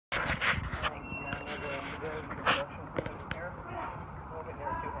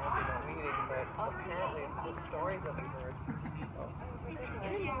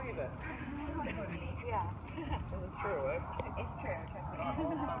it. Yeah. This is true, eh? It's true, trust me.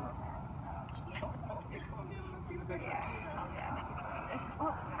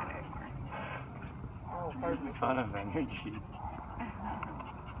 All summer. Oh, pardon me. Ton of energy.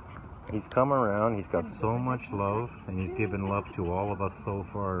 He's come around, he's got so much love, and he's given love to all of us so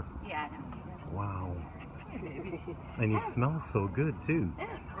far. Yeah, Wow. And he smells so good too.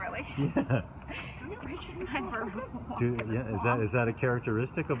 really? Yeah. We're just not for Is that a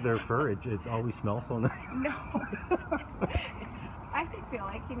characteristic of their fur? It always smells so nice. No. I just feel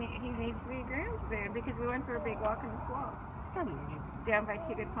like he needs to be groomed soon because we went for a big walk in the swamp. Down by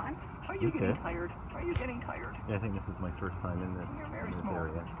Two Good Pond. Are you getting tired? Are you getting tired? Yeah, I think this is my first time in this,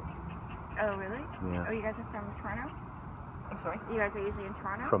 area. Oh, really? Yeah. Oh, you guys are from Toronto? I'm sorry? You guys are usually in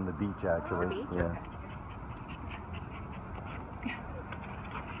Toronto? From the beach, actually. The beach? Yeah. Okay.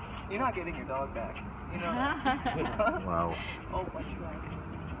 You're not getting your dog back. You know that. Wow. Oh, what you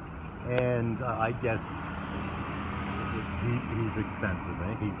like? And I guess he's expensive,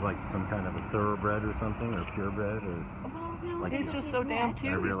 eh? He's like some kind of a thoroughbred or something, or purebred, or like He's just so damn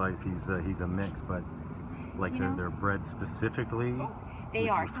cute. I realize he's a mix, but like they're bred specifically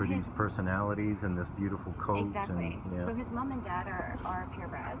for these personalities and this beautiful coat. Exactly. And, yeah. So his mom and dad are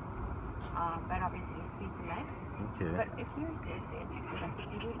purebreds, but obviously he's a mix. Okay. But if you're seriously interested, I think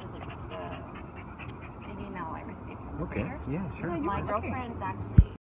you do look at the email I received from the Okay. breeder. Yeah, sure. My girlfriend's actually